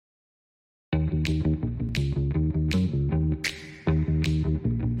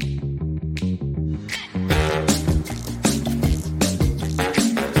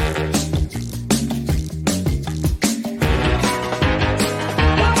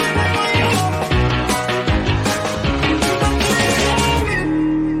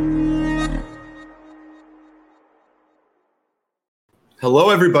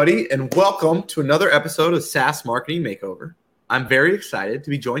Hello, everybody, and welcome to another episode of SaaS Marketing Makeover. I'm very excited to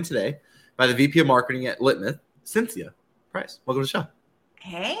be joined today by the VP of Marketing at Litmouth, Cynthia Price. Welcome to the show.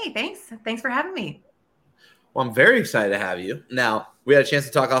 Hey, thanks. Thanks for having me. Well, I'm very excited to have you. Now, we had a chance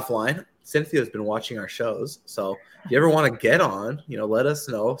to talk offline. Cynthia's been watching our shows, so if you ever want to get on, let us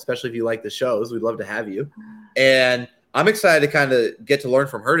know, especially if you like the shows. We'd love to have you. And I'm excited to kind of get to learn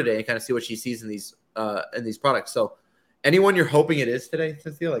from her today and kind of see what she sees in these products. So anyone you're hoping it is today,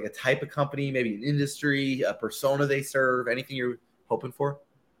 Cynthia, like a type of company, maybe an industry, a persona they serve, anything you're hoping for?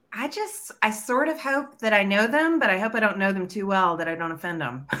 I sort of hope that I know them, but I hope I don't know them too well that I don't offend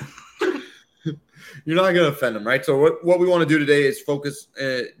them. You're not going to offend them, right? So what we want to do today is focus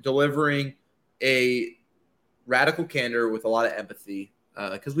delivering a radical candor with a lot of empathy,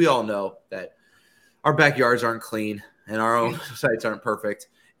 because we all know that our backyards aren't clean and our own sites aren't perfect.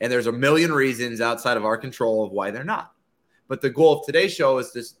 And there's a million reasons outside of our control of why they're not. But the goal of today's show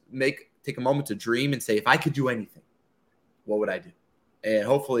is to take a moment to dream and say, if I could do anything, what would I do? And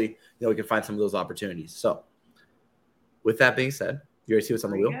hopefully, we can find some of those opportunities. So with that being said, you ready to see what's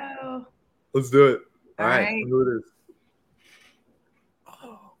on the wheel? Go. Let's do it. All right. Right. Who it is?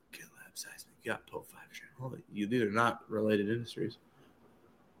 Oh, GitLab Seismic. You got Po5 channel. These are not related industries.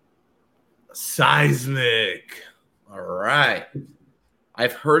 Seismic. All right.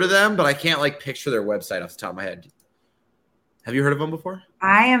 I've heard of them, but I can't picture their website off the top of my head. Have you heard of them before?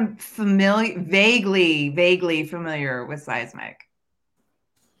 I am vaguely familiar with Seismic.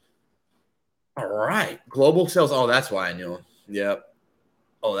 All right. Global sales. Oh, that's why I knew them. Yep.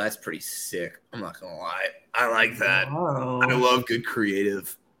 Oh, that's pretty sick. I'm not going to lie. I like that. Whoa. I love good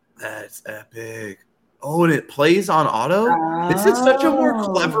creative. That's epic. Oh, and it plays on auto? This is such a more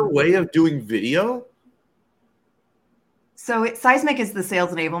clever way of doing video. So Seismic is the sales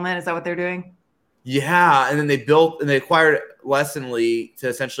enablement. Is that what they're doing? Yeah, and then they acquired Lessonly to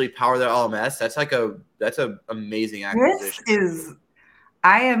essentially power their LMS. That's an amazing acquisition.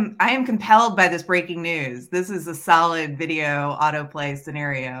 I am compelled by this breaking news. This is a solid video autoplay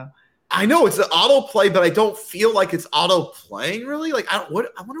scenario. I know it's an autoplay, but I don't feel like it's auto playing really. I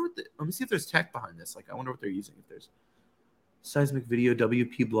wonder let me see if there's tech behind this. I wonder what they're using. If there's Seismic Video,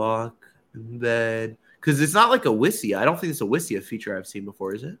 WP Block, embed, because it's not like a Wissia. I don't think it's a Wissia feature I've seen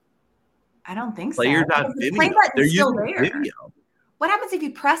before, is it? I don't think Player.video. The play button's still there. Video. What happens if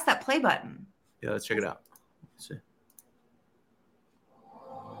you press that play button? Yeah, let's check it out. Let's see.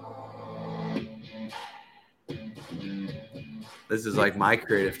 This is like my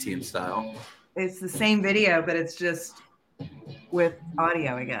creative team style. It's the same video, but it's just with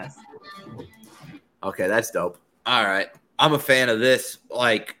audio, I guess. Okay, that's dope. All right. I'm a fan of this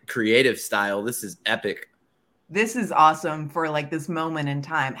creative style. This is epic. This is awesome for this moment in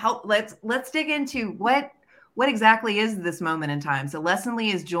time. Let's dig into what exactly is this moment in time. So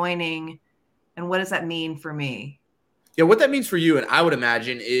Lessonly is joining, and what does that mean for me? Yeah, what that means for you, and I would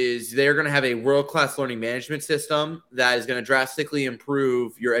imagine, is they're going to have a world-class learning management system that is going to drastically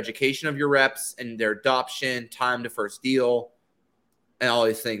improve your education of your reps and their adoption, time to first deal, and all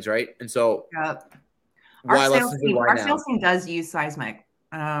these things, right? And so, yep. Our sales team does use Seismic.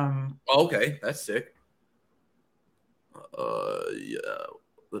 Okay, that's sick. Yeah,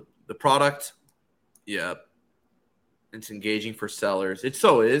 the product, yeah. It's engaging for sellers. It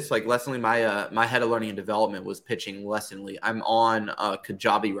so is Lessonly. My head of learning and development was pitching Lessonly. I'm on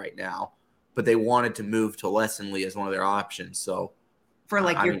Kajabi right now, but they wanted to move to Lessonly as one of their options. So for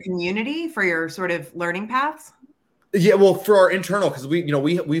your community, for your sort of learning paths. Yeah, well, for our internal, because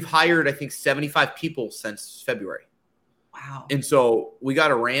we've hired I think 75 people since February. Wow. And so we got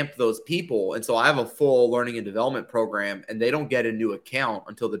to ramp those people. And so I have a full learning and development program, and they don't get a new account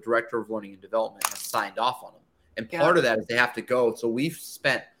until the director of learning and development has signed off on them. And part of that is they have to go. So we've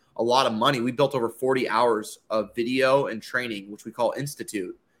spent a lot of money. We built over 40 hours of video and training, which we call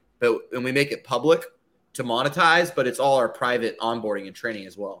Institute. And we make it public to monetize, but it's all our private onboarding and training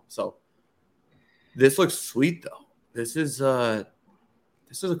as well. So this looks sweet, though. This is a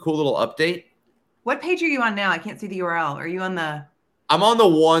cool little update. What page are you on now? I can't see the URL. Are you on the... I'm on the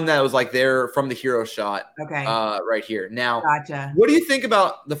one that was there from the hero shot. Okay. Right here. Now, gotcha. What do you think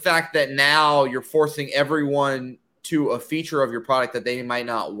about the fact that now you're forcing everyone to a feature of your product that they might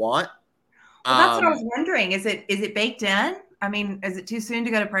not want? Well, that's what I was wondering. Is it baked in? I mean, is it too soon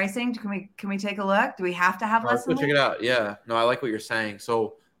to go to pricing? Can we take a look? Do we have to have Let's go check it out. Yeah. No, I like what you're saying.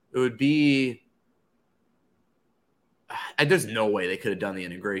 So it would be... There's no way they could have done the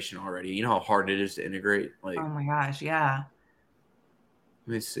integration already. You know how hard it is to integrate? Oh my gosh, yeah.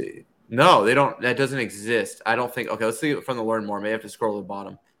 Let me see. No, they don't. That doesn't exist. I don't think. Okay, let's see from the learn more. May have to scroll to the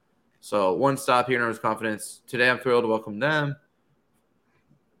bottom. So one stop here, Nervous Confidence. Today I'm thrilled to welcome them.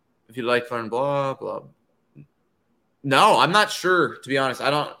 If you'd like to learn, blah, blah. No, I'm not sure, to be honest. I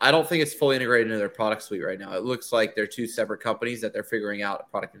don't think it's fully integrated into their product suite right now. It looks like they're two separate companies that they're figuring out a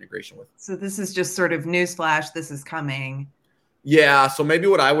product integration with. So this is just sort of newsflash. This is coming. Yeah. So maybe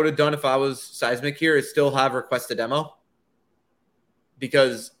what I would have done if I was Seismic here is still have request a demo,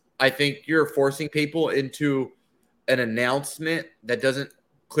 because I think you're forcing people into an announcement that doesn't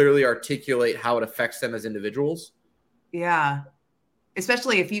clearly articulate how it affects them as individuals. Yeah.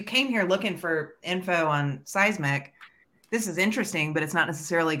 Especially if you came here looking for info on Seismic, this is interesting, but it's not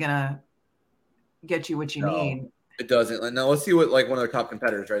necessarily going to get you what you need. It doesn't. Now let's see what like one of their top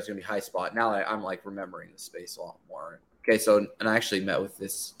competitors, right, is going to be High Spot. Now I'm like remembering the space a lot more. Okay, so and I actually met with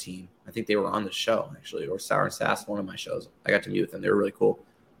this team. I think they were on the show actually, or Sour and Sass, one of my shows. I got to meet with them. They were really cool.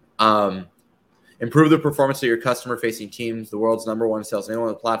 Improve the performance of your customer-facing teams. The world's #1 sales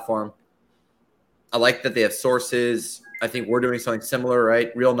enablement platform. I like that they have sources. I think we're doing something similar,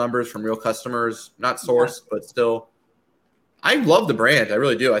 right? Real numbers from real customers, not sourced, but still. I love the brand. I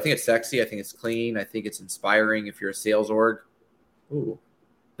really do. I think it's sexy. I think it's clean. I think it's inspiring if you're a sales org. Ooh,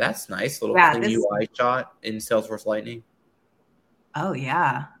 that's nice. Little clean UI shot in Salesforce Lightning. Oh,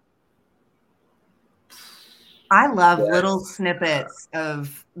 yeah. I love little snippets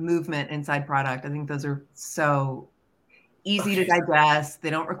of movement inside product. I think those are so easy to digest. They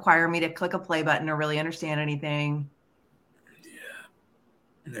don't require me to click a play button or really understand anything. Yeah.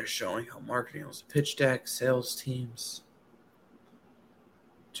 And they're showing how marketing was a pitch deck, sales teams.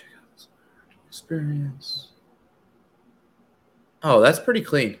 Check out experience. Oh, that's pretty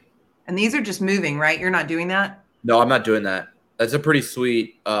clean. And these are just moving, right? You're not doing that? No, I'm not doing that. That's a pretty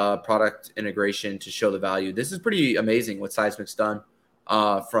sweet product integration to show the value. This is pretty amazing what Seismic's done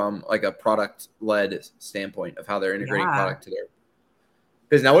from like a product-led standpoint of how they're integrating product to their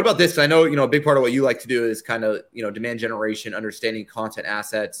business. Now, what about this? I know, a big part of what you like to do is kind of, demand generation, understanding content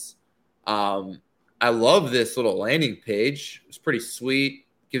assets. I love this little landing page. It's pretty sweet.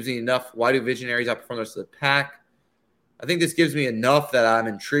 Gives me enough. Why do visionaries outperform the rest of the pack? I think this gives me enough that I'm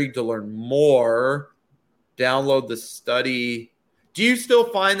intrigued to learn more. Download the study. Do you still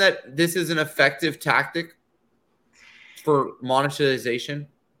find that this is an effective tactic for monetization?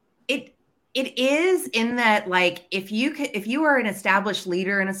 It is, in that, like, if you are an established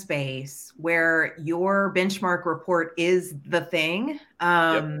leader in a space where your benchmark report is the thing,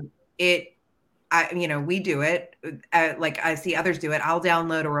 we do it. Like I see others do it. I'll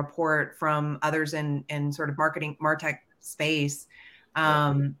download a report from others in sort of MarTech space.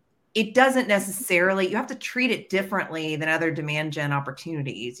 It doesn't necessarily, you have to treat it differently than other demand gen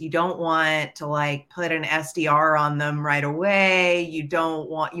opportunities. You don't want to like put an SDR on them right away. You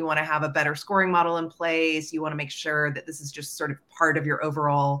want to have a better scoring model in place. You want to make sure that this is just sort of part of your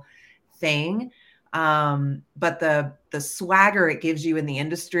overall thing. But the swagger it gives you in the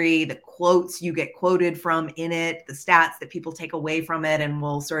industry, the quotes you get quoted from in it, the stats that people take away from it and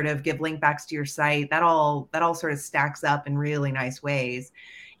will sort of give link backs to your site, that all sort of stacks up in really nice ways.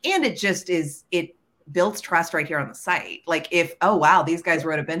 And it builds trust right here on the site. Like if, oh, wow, these guys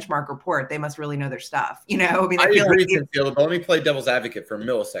wrote a benchmark report, they must really know their stuff. I agree, Cynthia, but let me play devil's advocate for a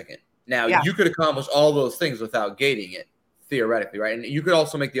millisecond. Now, you could accomplish all those things without gating it, theoretically, right? And you could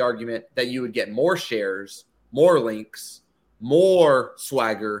also make the argument that you would get more shares, more links, more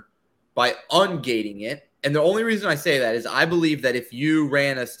swagger by ungating it. And the only reason I say that is I believe that if you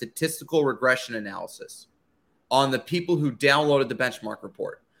ran a statistical regression analysis on the people who downloaded the benchmark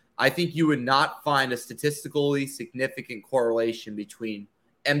report, I think you would not find a statistically significant correlation between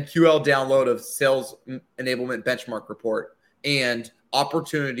MQL download of sales enablement benchmark report and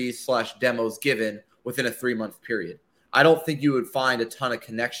opportunities/demos given within a 3-month period. I don't think you would find a ton of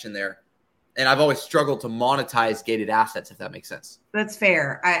connection there. And I've always struggled to monetize gated assets, if that makes sense. That's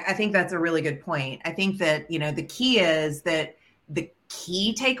fair. I think that's a really good point. I think that, the key is that the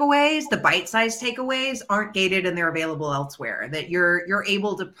key takeaways, the bite-sized takeaways, aren't gated and they're available elsewhere. That you're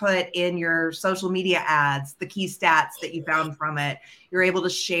able to put in your social media ads the key stats that you found from it. You're able to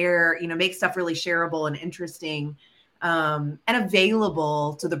share, make stuff really shareable and interesting and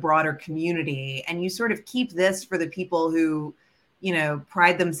available to the broader community. And you sort of keep this for the people who,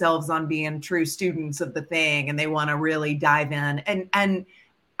 pride themselves on being true students of the thing and they want to really dive in. And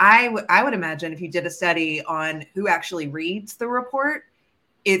I would imagine if you did a study on who actually reads the report,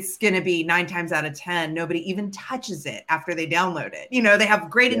 it's going to be 9 times out of 10, nobody even touches it after they download it. They have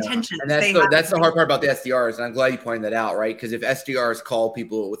great intentions. And that's the hard part about the SDRs. And I'm glad you pointed that out, right? Because if SDRs call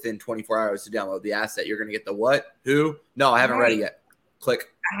people within 24 hours to download the asset, you're going to get the what? Who? No, I haven't read it yet. Click.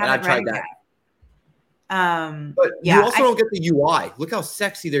 And I've tried that. But you also don't get the UI. Look how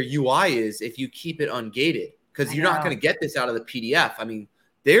sexy their UI is if you keep it ungated, because you're not going to get this out of the PDF. I mean,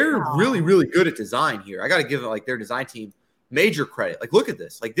 they're Oh. really, really good at design here. I got to give it like their design team major credit. Like, look at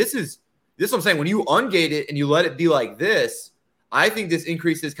this. Like, this is what I'm saying. When you ungate it and you let it be like this, I think this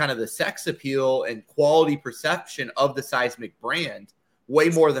increases kind of the sex appeal and quality perception of the Seismic brand way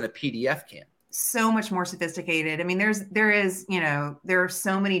more than a PDF can. So much more sophisticated. I mean, there are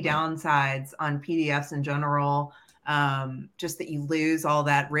so many downsides on PDFs in general. Just that you lose all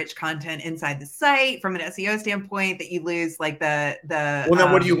that rich content inside the site from an SEO standpoint, that you lose like the well,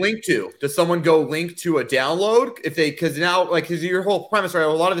 then what do you link to? Does someone go link to a download if they, because now like, because your whole premise, right? A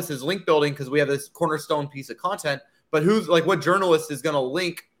lot of this is link building because we have this cornerstone piece of content, but who's like, what journalist is going to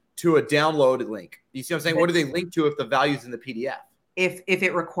link to a downloaded link? You see what I'm saying? What do they link to if the value's in the PDF? If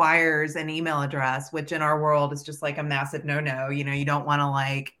it requires an email address, which in our world is just like a massive no-no, you don't want to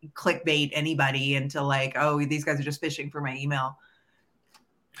like clickbait anybody into like, oh, these guys are just fishing for my email.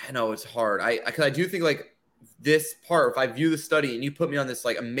 I know it's hard. Because I do think like this part, if I view the study and you put me on this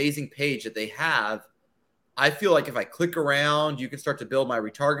like amazing page that they have, I feel like if I click around, you can start to build my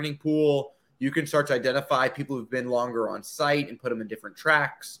retargeting pool. You can start to identify people who've been longer on site and put them in different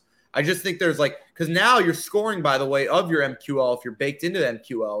tracks. I just think there's like, because now you're scoring, by the way, of your MQL. If you're baked into the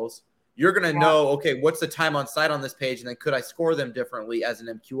MQLs, you're going to know, okay, what's the time on site on this page? And then could I score them differently as an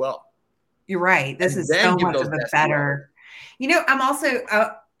MQL? You're right. This is so much of a better, I'm also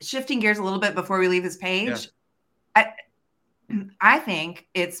shifting gears a little bit before we leave this page. Yeah. I think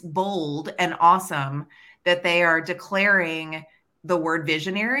it's bold and awesome that they are declaring the word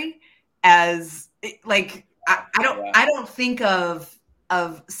visionary as like, I don't think of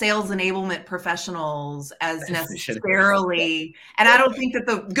sales enablement professionals as necessarily, and I don't think that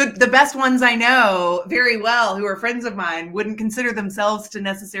the best ones I know very well, who are friends of mine, wouldn't consider themselves to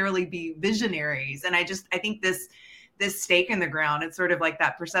necessarily be visionaries. And I think this stake in the ground, it's sort of like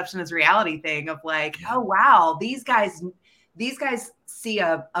that perception is reality thing of like, oh wow, these guys see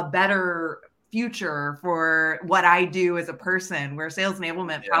a better future for what I do as a person, where sales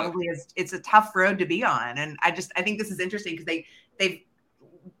enablement probably it's a tough road to be on. And I think this is interesting because they've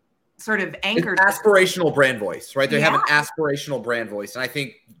sort of anchored aspirational brand voice, right? They have an aspirational brand voice. And I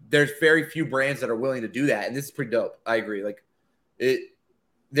think there's very few brands that are willing to do that. And this is pretty dope. I agree. Like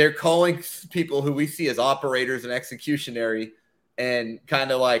they're calling people who we see as operators and executionary and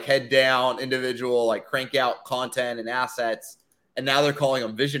kind of like head down individual, like crank out content and assets. And now they're calling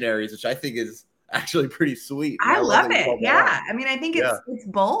them visionaries, which I think is actually pretty sweet. I love it. Yeah. I mean, I think it's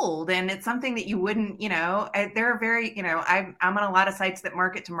bold, and it's something that you wouldn't, there are very, I'm on a lot of sites that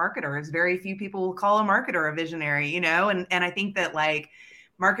market to marketers. Very few people will call a marketer a visionary, and I think that like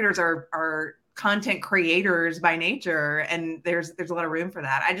marketers are content creators by nature, and there's a lot of room for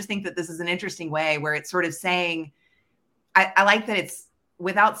that. I just think that this is an interesting way where it's sort of saying, I like that it's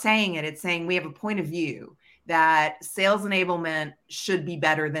without saying it, it's saying we have a point of view that sales enablement should be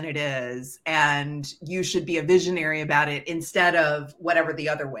better than it is, and you should be a visionary about it instead of whatever the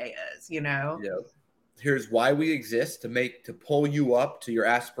other way is, Yeah. Here's why we exist, to pull you up to your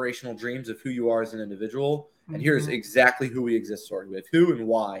aspirational dreams of who you are as an individual. And here's exactly who we exist for. We have who and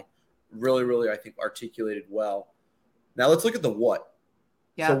why. Really, really, I think articulated well. Now let's look at the what.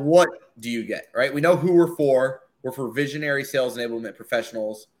 Yeah. So what do you get, right? We know who we're for. We're for visionary sales enablement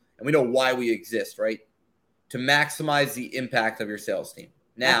professionals, and we know why we exist, right? To maximize the impact of your sales team.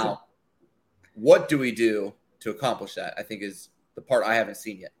 Now, what do we do to accomplish that? I think is the part I haven't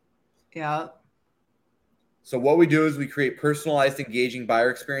seen yet. Yeah. So what we do is we create personalized, engaging buyer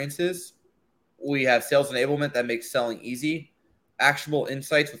experiences. We have sales enablement that makes selling easy, actionable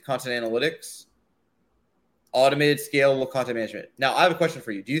insights with content analytics, automated, scalable content management. Now, I have a question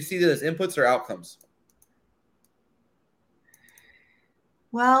for you. Do you see this as inputs or outcomes?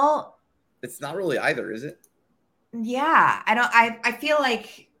 Well, it's not really either, is it? Yeah, I feel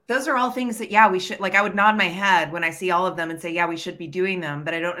like those are all things that, we should, like, I would nod my head when I see all of them and say, we should be doing them,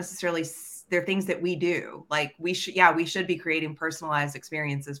 but I don't necessarily, they're things that we do. Like we should be creating personalized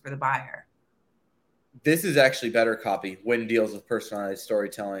experiences for the buyer. This is actually better copy. Win deals with personalized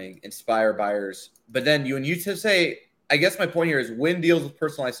storytelling, inspire buyers. But then when you say, I guess my point here is win deals with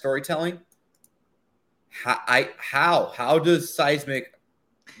personalized storytelling. How does Seismic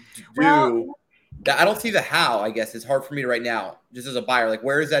do? I don't see the how, I guess. It's hard for me right now, just as a buyer. Like,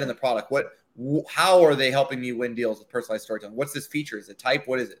 where is that in the product? How are they helping me win deals with personalized storytelling? What's this feature? Is it type?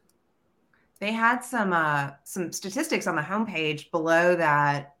 What is it? They had some statistics on the homepage below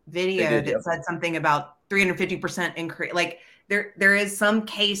that video that said something about 350% increase. Like there is some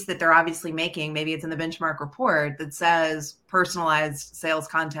case that they're obviously making. Maybe it's in the benchmark report that says personalized sales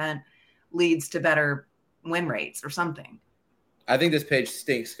content leads to better win rates or something. I think this page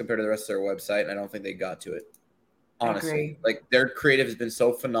stinks compared to the rest of their website, and I don't think they got to it. I honestly. agree. Like their creative has been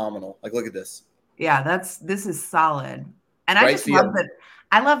so phenomenal. Like look at this. Yeah, this is solid. And I Right? just love that.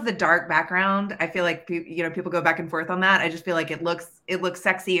 I love the dark background. I feel like people go back and forth on that. I just feel like it looks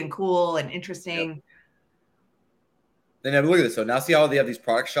sexy and cool and interesting. Yep. Then look at this. So now see how they have these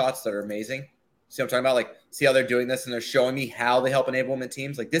product shots that are amazing. See what I'm talking about? Like, see how they're doing this and they're showing me how they help enablement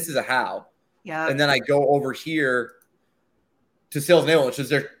teams. Like, this is a how. Yeah. And then I go over here to sales enablement, which is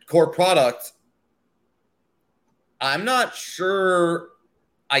their core product. I'm not sure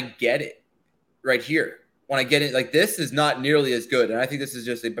I get it right here. When I get it, like this is not nearly as good. And I think this is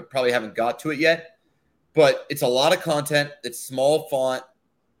just, they probably haven't got to it yet. But it's a lot of content. It's small font.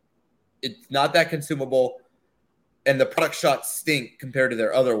 It's not that consumable. And the product shots stink compared to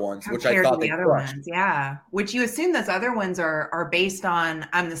their other ones, which I thought they crushed. Yeah, which you assume those other ones are based on.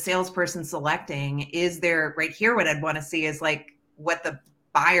 I'm the salesperson selecting. Is there right here? What I'd want to see is like what the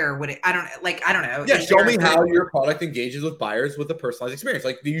buyer would. I don't know. Yeah, show me how your product engages with buyers with a personalized experience.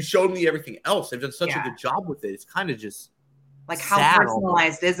 Like you showed me everything else. They've done such a good job with it. It's kind of just like how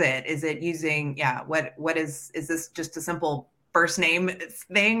personalized is it? Is it using what is this just a simple first name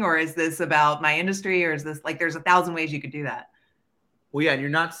thing, or is this about my industry, or is this like there's 1,000 ways you could do that? Well, yeah, and you're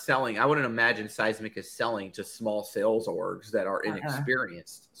not selling. I wouldn't imagine Seismic is selling to small sales orgs that are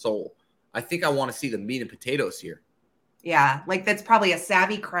inexperienced. So I think I want to see the meat and potatoes here. Yeah, like that's probably a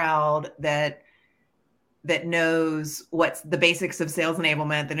savvy crowd that knows what's the basics of sales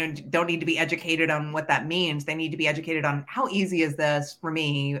enablement. They don't need to be educated on what that means. They need to be educated on how easy is this for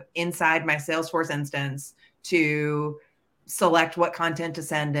me inside my Salesforce instance to select what content to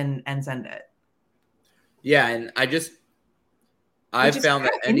send and send it. Yeah, and I found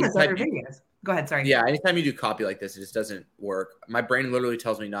that anytime go ahead, sorry. Yeah, anytime you do copy like this, it just doesn't work. My brain literally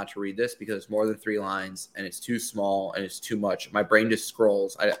tells me not to read this because it's more than 3 lines and it's too small and it's too much. My brain just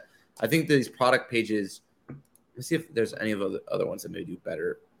scrolls. I think these product pages, let's see if there's any of the other ones that may do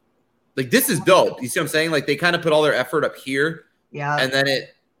better. Like this is dope. You see what I'm saying? Like they kind of put all their effort up here. Yeah. And then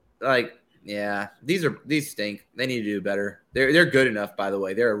it like, yeah, these stink. They need to do better. They're good enough, by the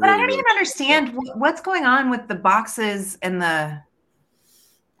way. They're really, I don't even understand what's going on with the boxes and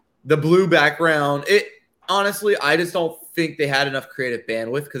the blue background. It honestly, I just don't think they had enough creative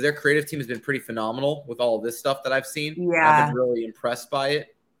bandwidth because their creative team has been pretty phenomenal with all of this stuff that I've seen. Yeah. I've been really impressed by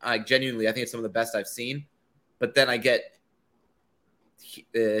it. I think it's some of the best I've seen. But then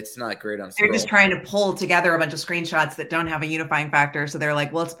it's not great on scroll. They're just trying to pull together a bunch of screenshots that don't have a unifying factor. So they're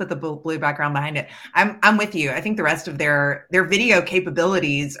like, well, let's put the blue background behind it. I'm with you. I think the rest of their video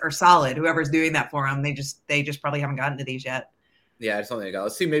capabilities are solid. Whoever's doing that for them, they just probably haven't gotten to these yet. Yeah, I just don't think they got.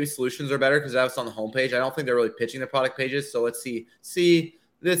 Let's see, maybe solutions are better because that's on the homepage. I don't think they're really pitching the product pages. So let's see. See,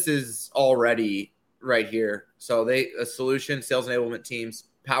 this is already right here. So a solution, sales enablement teams,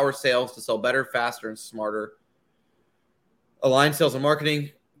 power sales to sell better, faster, and smarter. Align sales and marketing.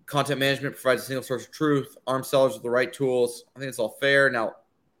 Content management provides a single source of truth. Arm sellers with the right tools. I think it's all fair. Now,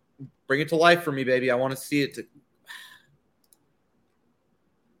 bring it to life for me, baby. I want to see it.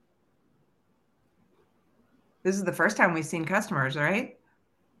 This is the first time we've seen customers, right?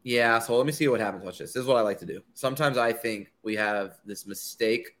 Yeah, so let me see what happens. Watch this. This is what I like to do. Sometimes I think we have this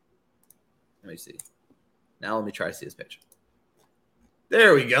mistake. Let me see. Now let me try to see this picture.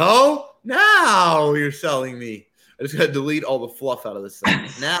 There we go. Now you're selling me. I just got to delete all the fluff out of this thing.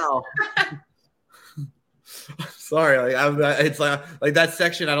 Now, sorry, it's like that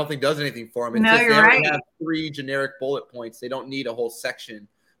section I don't think does anything for them. No, you're right. They have 3 generic bullet points. They don't need a whole section.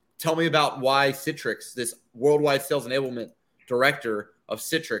 Tell me about why Citrix, this worldwide sales enablement director of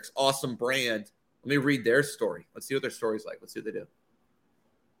Citrix, awesome brand. Let me read their story. Let's see what their story's like. Let's see what they do.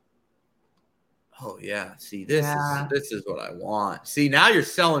 Oh, yeah. See, this is what I want. See, now you're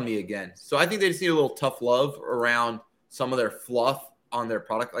selling me again. So I think they just need a little tough love around some of their fluff on their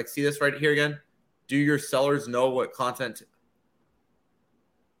product. Like, see this right here again? Do your sellers know what content?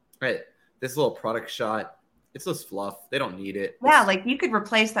 Right. This little product shot. It's just fluff. They don't need it. Yeah, like you could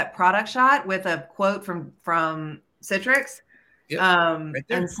replace that product shot with a quote from Citrix. Yep, right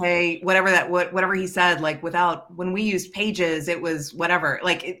and say whatever he said, like when we used Pages, it was whatever.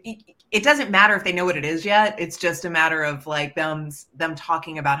 Like it doesn't matter if they know what it is yet. It's just a matter of like them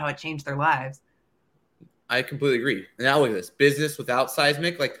talking about how it changed their lives. I completely agree. Now look at this. Business without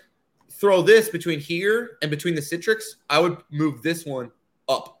Seismic. Like throw this between here and between the Citrix. I would move this one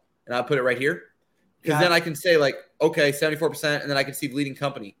up and I'll put it right here. Because then I can say like, okay, 74%, and then I can see leading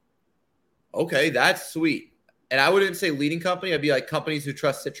company. Okay, that's sweet. And I wouldn't say leading company. I'd be like companies who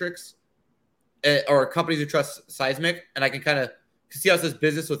trust Citrix or companies who trust Seismic. And I can kind of see how it says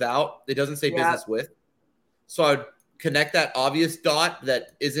business without. It doesn't say business with. So I would connect that obvious dot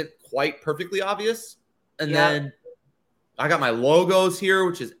that isn't quite perfectly obvious. And then I got my logos here,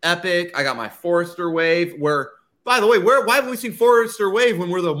 which is epic. I got my Forrester Wave. Where, by the way, why haven't we seen Forrester Wave when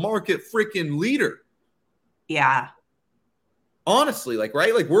we're the market freaking leader? Yeah. Honestly, like,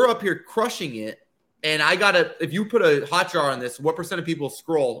 right? Like, we're up here crushing it. And I gotta, if you put a hot jar on this, what percent of people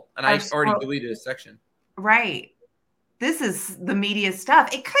scroll? And I already deleted a section. Right. This is the media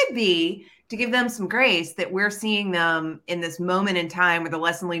stuff. It could be, to give them some grace, that we're seeing them in this moment in time where the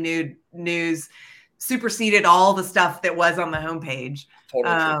Lessonly news superseded all the stuff that was on the homepage.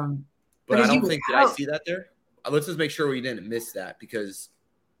 Totally true. But I don't think, did I see that there? Let's just make sure we didn't miss that, because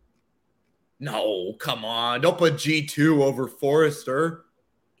no, come on. Don't put G2 over Forrester.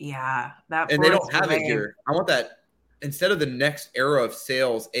 Yeah. And they don't have it here. I want that, instead of the next era of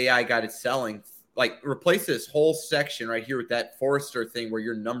sales, AI guided selling, like, replace this whole section right here with that Forrester thing where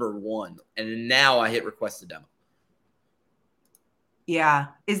you're number one. And now I hit request a demo. Yeah.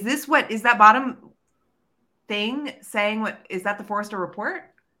 Is that bottom thing saying what is that the Forrester report?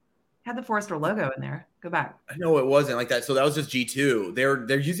 Had the Forrester logo in there. Go back. I know it wasn't like that. So that was just G2.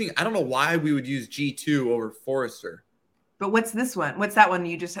 They're using, I don't know why we would use G2 over Forrester. But what's this one? What's that one?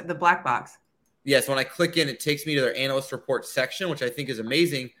 You just had the black box. Yes. When I click in, it takes me to their analyst report section, which I think is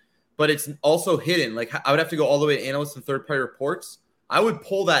amazing, but it's also hidden. Like, I would have to go all the way to analyst and third party reports. I would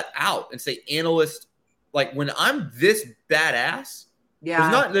pull that out and say analyst. Like, when I'm this badass,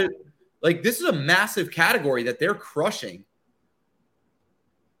 yeah, like, this is a massive category that they're crushing.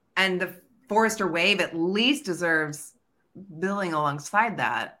 And the Forrester Wave at least deserves billing alongside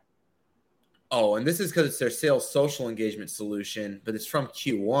that. Oh, and this is because it's their sales social engagement solution, but it's from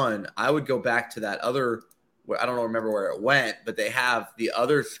Q1. I would go back to that other, I don't remember where it went, but they have the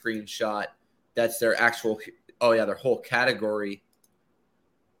other screenshot. That's their actual, oh yeah, their whole category.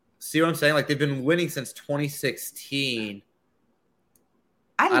 See what I'm saying? Like, they've been winning since 2016.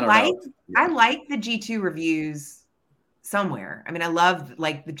 I like the G2 reviews somewhere. I mean, I love,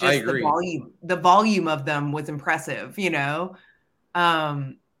 like, the volume of them was impressive, you know?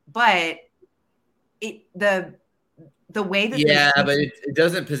 But the way that but it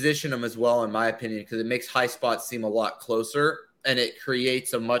doesn't position them as well, in my opinion, because it makes Highspot seem a lot closer, and it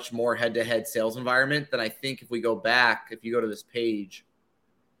creates a much more head-to-head sales environment than I think if we go back. If you go to this page,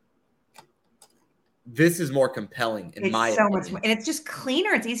 this is more compelling in my opinion. Much more, and it's just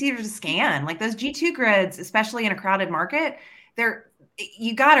cleaner. It's easier to scan. Like, those G2 grids, especially in a crowded market,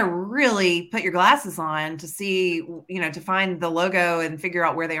 you got to really put your glasses on to see, you know, to find the logo and figure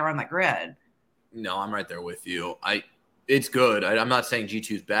out where they are on that grid. No, I'm right there with you. It's good. I'm not saying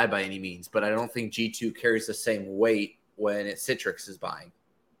G2 is bad by any means, but I don't think G2 carries the same weight when Citrix is buying.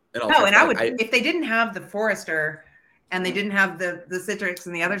 And I would, if they didn't have the Forrester and they didn't have the Citrix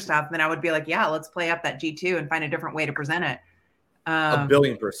and the other stuff, then I would be like, yeah, let's play up that G2 and find a different way to present it.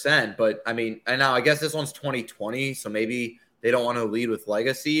 1,000,000,000%. But I mean, and now I guess this one's 2020, so maybe they don't want to lead with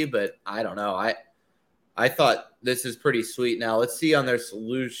legacy, but I don't know. I thought this is pretty sweet. Now let's see on their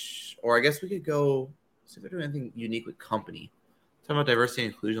solution, or I guess we could go see if they're doing anything unique with company. Talking about diversity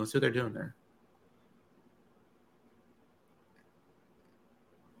and inclusion. Let's see what they're doing there.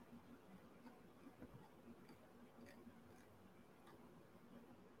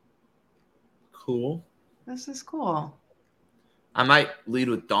 Cool. This is cool. I might lead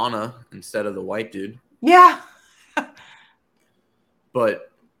with Donna instead of the white dude. Yeah.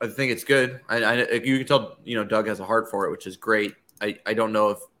 But I think it's good. You can tell, you know, Doug has a heart for it, which is great. I don't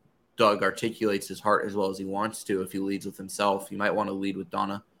know if Doug articulates his heart as well as he wants to. If he leads with himself, you might want to lead with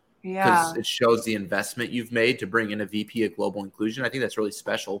Donna. Yeah. Because it shows the investment you've made to bring in a VP of global inclusion. I think that's really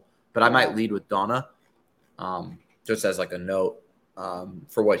special. But I might lead with Donna, just as like a note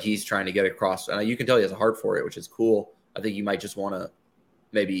for what he's trying to get across. And you can tell he has a heart for it, which is cool. I think you might just want to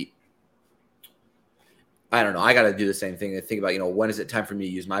maybe, I don't know. I got to do the same thing and think about, you know, when is it time for me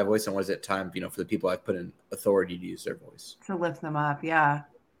to use my voice and when is it time, you know, for the people I've put in authority to use their voice. To lift them up. Yeah.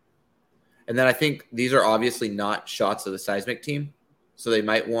 And then I think these are obviously not shots of the seismic team. So they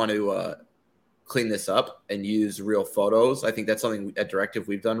might want to clean this up and use real photos. I think that's something at Directive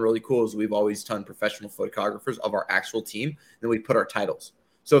we've done really cool is we've always done professional photographers of our actual team. Then we put our titles.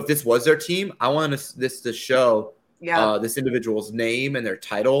 So if this was their team, I want this to show this individual's name and their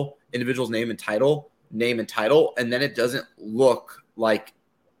title, individual's name and title, and then it doesn't look like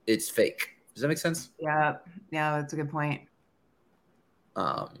it's fake. Does that make sense? Yeah. Yeah, that's a good point.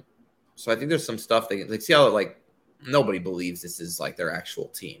 So I think there's some stuff they like. See how like nobody believes this is like their actual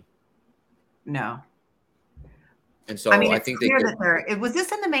team. No. And so I think was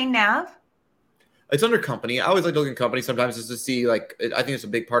this in the main nav? It's under company. I always like to look in company sometimes just to see like I think it's a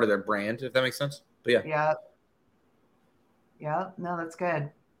big part of their brand, if that makes sense. But yeah. Yeah. Yeah. No, that's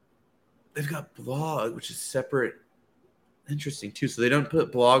good. They've got blog, which is separate. Interesting too. So they don't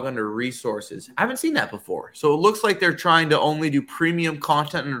put blog under resources. I haven't seen that before. So it looks like they're trying to only do premium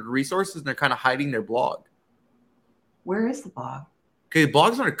content under resources, and they're kind of hiding their blog. Where is the blog? Okay,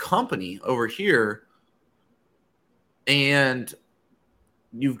 blog's under company over here, and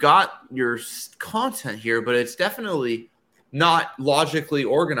you've got your content here, but it's definitely not logically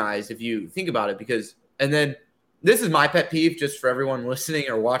organized if you think about it. Because, and then this is my pet peeve, just for everyone listening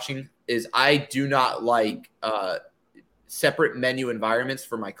or watching, is I do not like separate menu environments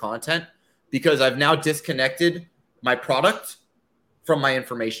for my content, because I've now disconnected my product from my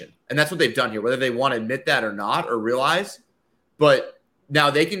information. And that's what they've done here, whether they want to admit that or not, or realize. But now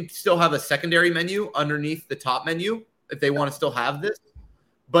they can still have a secondary menu underneath the top menu if they want to still have this.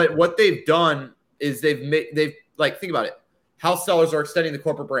 But what they've done is they've like, think about it. House sellers are extending the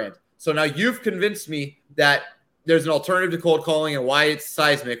corporate brand. So now you've convinced me that there's an alternative to cold calling and why it's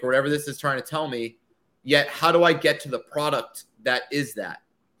seismic or whatever this is trying to tell me. Yet, how do I get to the product that is that?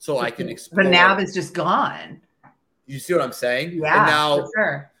 So I can explore. The nav is just gone. You see what I'm saying? Yeah, and now, for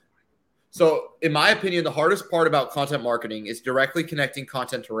sure. So in my opinion, the hardest part about content marketing is directly connecting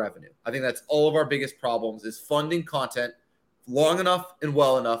content to revenue. I think that's all of our biggest problems, is funding content long enough and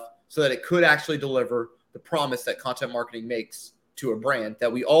well enough so that it could actually deliver the promise that content marketing makes to a brand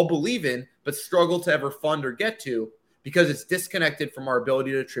that we all believe in, but struggle to ever fund or get to because it's disconnected from our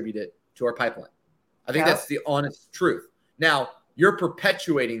ability to attribute it to our pipeline. I think that's the honest truth. Now, you're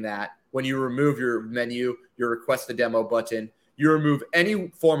perpetuating that when you remove your menu, your request a demo button, you remove any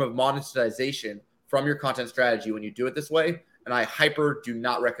form of monetization from your content strategy when you do it this way. And I do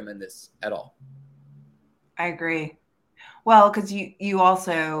not recommend this at all. I agree. Well, because you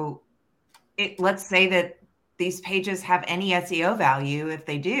also, let's say that these pages have any SEO value. If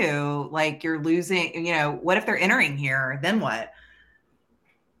they do, like, you're losing, what if they're entering here? Then what?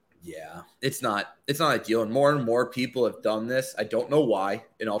 Yeah, it's not ideal. And more people have done this. I don't know why.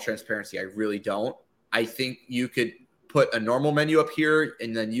 In all transparency, I really don't. I think you could put a normal menu up here,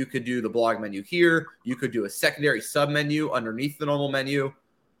 and then you could do the blog menu here. You could do a secondary sub menu underneath the normal menu.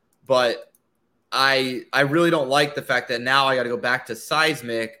 But I really don't like the fact that now I got to go back to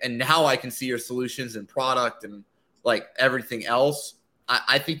Seismic, and now I can see your solutions and product and like everything else.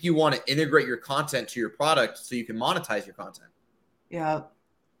 I think you want to integrate your content to your product so you can monetize your content. Yeah.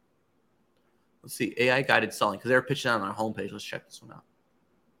 Let's see, AI guided selling, because they're pitching on our homepage. Let's check this one out.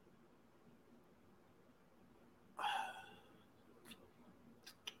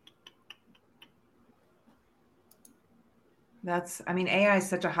 AI is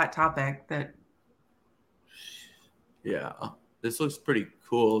such a hot topic that. Yeah, this looks pretty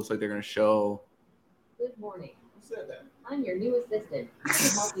cool. Looks like they're going to show. Good morning. Who said that? I'm your new assistant. I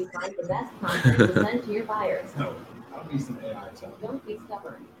can help you find the best content to send to your buyers. No, I'll be some AI time. Don't be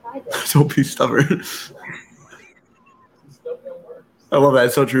stubborn. Try this. Don't be stubborn. I love that.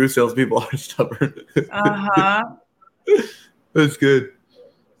 It's so true. Salespeople are stubborn. That's good.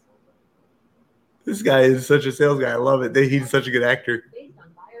 This guy is such a sales guy. I love it. He's such a good actor. Based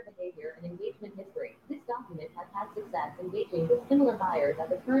on buyer behavior and engagement history, this document has had success engaging with similar buyers at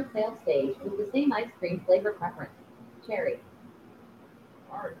the current sales stage with the same ice cream flavor preference. Cherry.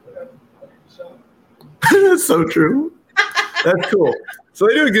 All right, That's so true. That's cool. So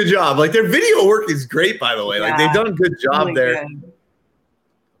they do a good job. Like, their video work is great, by the way. Like, they've done a good job really there. Good.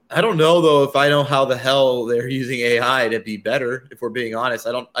 I don't know, though, if I know how the hell they're using AI to be better, if we're being honest.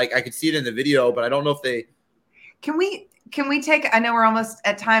 I could see it in the video, but I don't know if they. Can we take, I know we're almost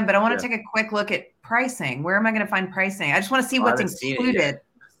at time, but I want to take a quick look at pricing. Where am I going to find pricing? I just want to see what's included.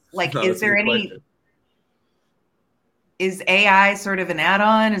 Like, is there any, question. Is AI sort of an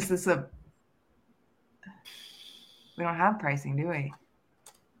add-on? Is this we don't have pricing, do we?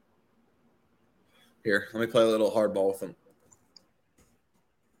 Here, let me play a little hardball with them.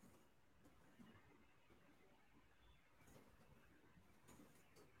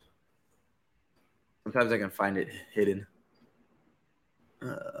 Sometimes I can find it hidden.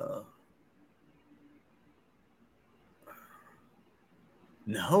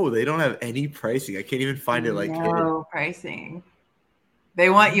 No, they don't have any pricing. I can't even find it hidden. No pricing. They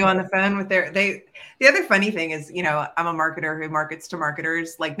want you on the phone with the other funny thing is, I'm a marketer who markets to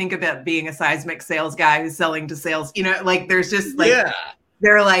marketers. Like, think about being a Seismic sales guy who's selling to sales, like there's just like,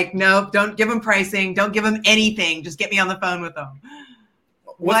 they're like, nope, don't give them pricing. Don't give them anything. Just get me on the phone with them.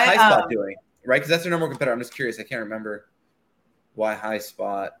 What's HighSpot doing? Right? Because that's their number one competitor. I'm just curious. I can't remember why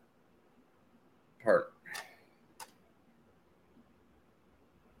HighSpot part.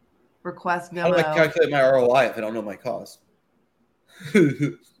 Request How do I calculate my ROI if I don't know my cost?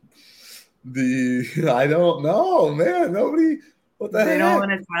 I don't know, man. Nobody. What the heck? They don't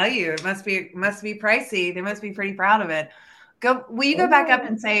want to tell you. It must be pricey. They must be pretty proud of it. Will you go back up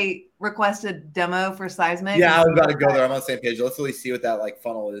and say request a demo for Seismic? Yeah, I was about to go there. I'm on the same page. Let's at least see what that like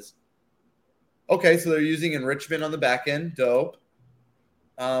funnel is. Okay, so they're using enrichment on the back end. Dope.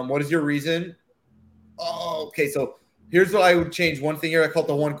 What is your reason? Oh, okay. So here's what I would change. One thing here, I call it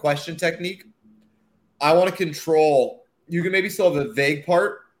the one question technique. I want to control. You can maybe still have a vague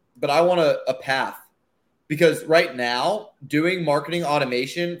part, but I want a path. Because right now, doing marketing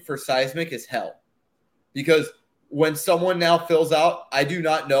automation for Seismic is hell. Because when someone now fills out, I do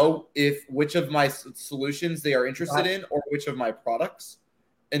not know which of my solutions they are interested in or which of my products.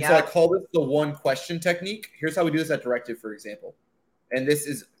 And so I call this the one question technique. Here's how we do this at Directive, for example. And this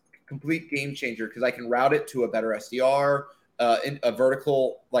is a complete game changer because I can route it to a better SDR, in a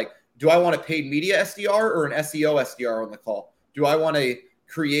vertical. Like, do I want a paid media SDR or an SEO SDR on the call? Do I want a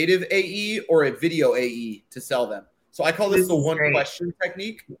creative AE or a video AE to sell them? So I call this the one question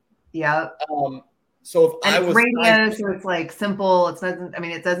technique. Yeah. So if I was radio, so it's like simple.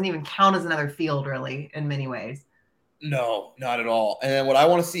 It doesn't even count as another field really in many ways. No, not at all. And then what I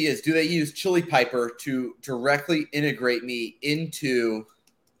want to see is, do they use Chili Piper to directly integrate me into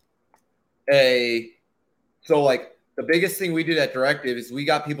so like the biggest thing we did at Directive is we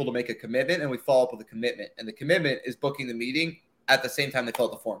got people to make a commitment and we follow up with a commitment. And the commitment is booking the meeting at the same time they fill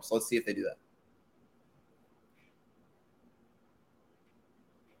out the form. So let's see if they do that.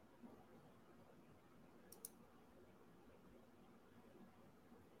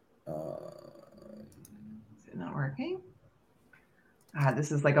 Is it not working?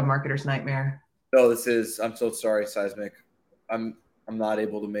 This is like a marketer's nightmare. No, I'm so sorry, Seismic. I'm not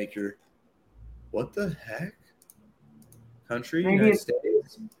able to make your, what the heck? Country, maybe United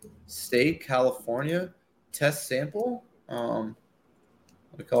States, state, California, test sample.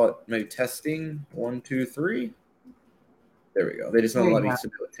 We call it maybe testing 1, 2, 3. There we go. They just don't let me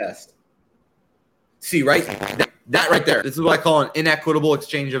submit a test. See, right? That right there. This is what I call an inequitable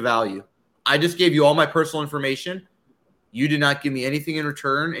exchange of value. I just gave you all my personal information. You did not give me anything in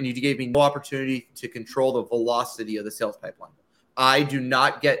return, and you gave me no opportunity to control the velocity of the sales pipeline. I do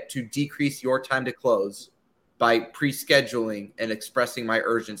not get to decrease your time to close by pre-scheduling and expressing my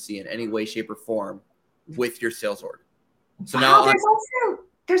urgency in any way, shape, or form with your sales org. So now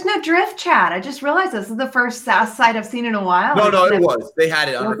there's no drift chat. I just realized this is the first SaaS site I've seen in a while. No, it was. They had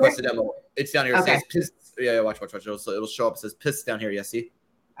it on requested demo. It's down here. It Okay. says piss. Yeah, watch. It'll show up. It says piss down here. Yeah, see?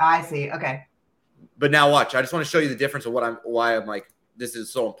 I see. Okay. But now watch. I just want to show you the difference of why I'm like, this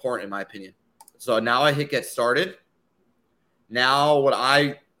is so important in my opinion. So now I hit get started. Now what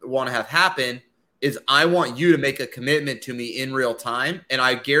I want to have happen is I want you to make a commitment to me in real time. And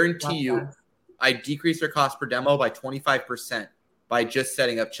I guarantee you, I decrease their cost per demo by 25% by just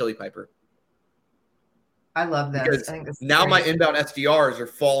setting up Chili Piper. I love this. Because I think this is now great. my inbound SDRs are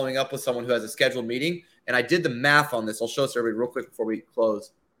following up with someone who has a scheduled meeting. And I did the math on this. I'll show this to everybody real quick before we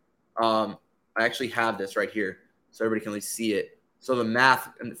close. I actually have this right here so everybody can at least see it. So the math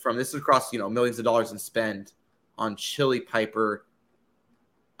from this is across, millions of dollars in spend on Chili Piper.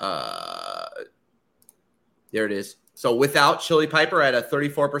 There it is. So without Chili Piper, I had a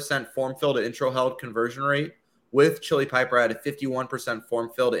 34% form fill to intro held conversion rate. With Chili Piper, I had a 51%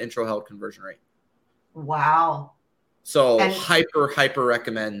 form fill to intro held conversion rate. Wow. So hyper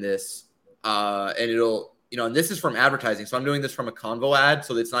recommend this. And it'll, and this is from advertising. So I'm doing this from a Convo ad.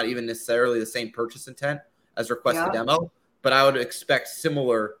 So it's not even necessarily the same purchase intent as request a demo, but I would expect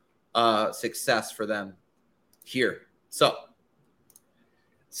similar success for them here. So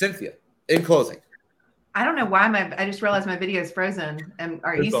Cynthia, in closing. I don't know why I just realized my video is frozen. And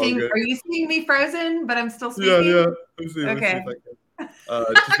are you seeing me frozen, but I'm still speaking? Yeah. Let's see, okay. Let's see if I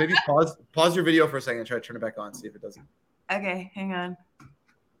can. Just maybe pause your video for a second and try to turn it back on, see if it doesn't. Okay, hang on.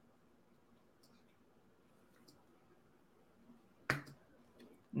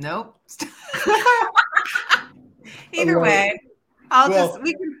 Nope. Either way,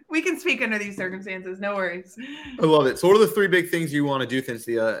 we can speak under these circumstances. No worries. I love it. So what are the 3 big things you want to do,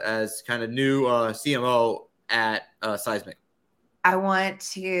 Cynthia, as kind of new CMO at Seismic? I want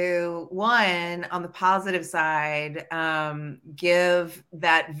to, one, on the positive side, give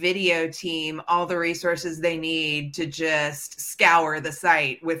that video team all the resources they need to just scour the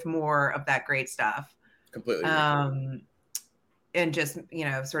site with more of that great stuff. Completely. And just,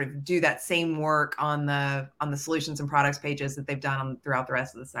 sort of do that same work on the solutions and products pages that they've done throughout the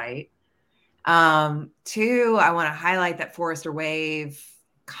rest of the site. 2, I want to highlight that Forrester Wave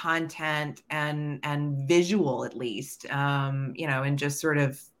content and visual, at least, and just sort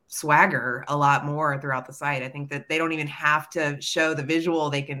of swagger a lot more throughout the site. I think that they don't even have to show the visual.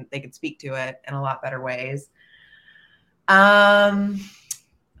 They can speak to it in a lot better ways.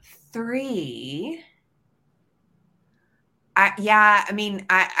 3, I mean,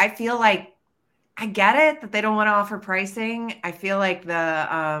 I feel like I get it that they don't want to offer pricing. I feel like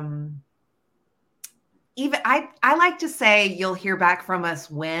even I like to say you'll hear back from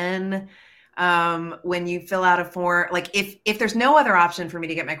us when you fill out a form. Like if there's no other option for me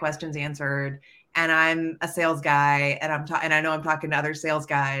to get my questions answered, and I'm a sales guy and and I know I'm talking to other sales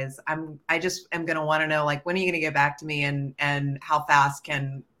guys, I just am going to want to know, like, when are you going to get back to me, and how fast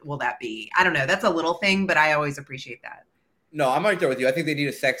will that be? I don't know. That's a little thing, but I always appreciate that. No, I'm right there with you. I think they need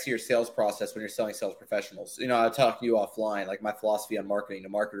a sexier sales process when you're selling sales professionals. You know, I'll talk to you offline. Like, my philosophy on marketing to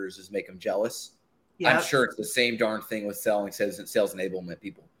marketers is make them jealous. Yep. I'm sure it's the same darn thing with selling sales enablement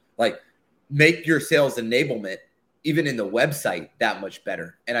people. Like, make your sales enablement, even in the website, that much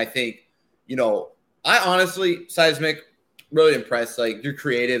better. And I think, you know, I honestly, Seismic, really impressed. Like, you're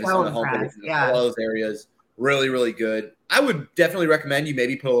creative on the homepage, all those areas, really, really good. I would definitely recommend you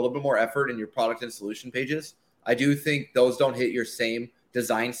maybe put a little bit more effort in your product and solution pages. I do think those don't hit your same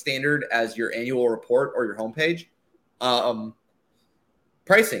design standard as your annual report or your homepage.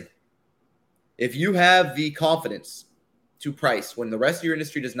 Pricing. If you have the confidence to price when the rest of your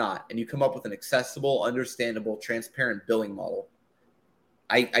industry does not, and you come up with an accessible, understandable, transparent billing model,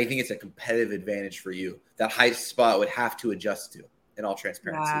 I think it's a competitive advantage for you that HighSpot would have to adjust to, in all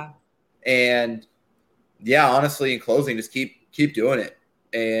transparency. Yeah. And yeah, honestly, in closing, just keep doing it.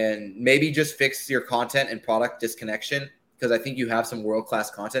 And maybe just fix your content and product disconnection, because I think you have some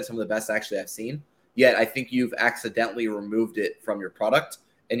world-class content, some of the best actually I've seen. Yet I think you've accidentally removed it from your product,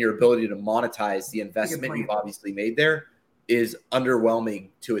 and your ability to monetize the investment you've obviously made there is underwhelming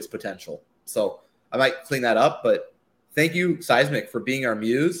to its potential. So I might clean that up, but thank you, Seismic, for being our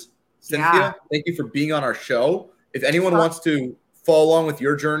muse. Cynthia, thank you for being on our show. If anyone wants to follow along with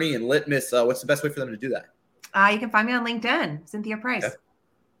your journey and Litmus, what's the best way for them to do that? You can find me on LinkedIn, Cynthia Price. Okay.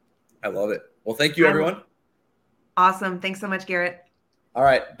 I love it. Well, thank you, everyone. Awesome. Thanks so much, Garrett. All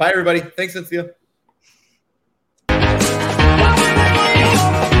right. Bye, everybody. Thanks, Cynthia.